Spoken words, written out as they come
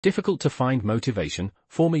Difficult to find motivation,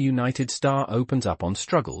 former United star opens up on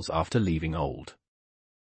struggles after leaving Old.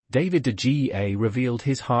 David De Gea revealed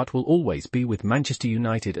his heart will always be with Manchester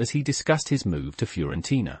United as he discussed his move to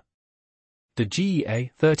Fiorentina. De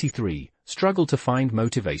Gea, 33, struggled to find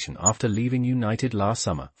motivation after leaving United last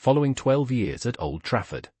summer following 12 years at Old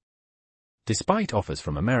Trafford. Despite offers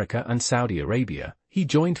from America and Saudi Arabia, he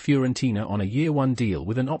joined Fiorentina on a year-one deal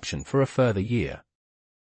with an option for a further year.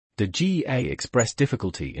 De Gea expressed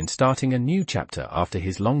difficulty in starting a new chapter after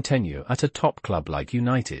his long tenure at a top club like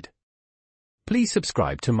United. Please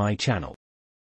subscribe to my channel.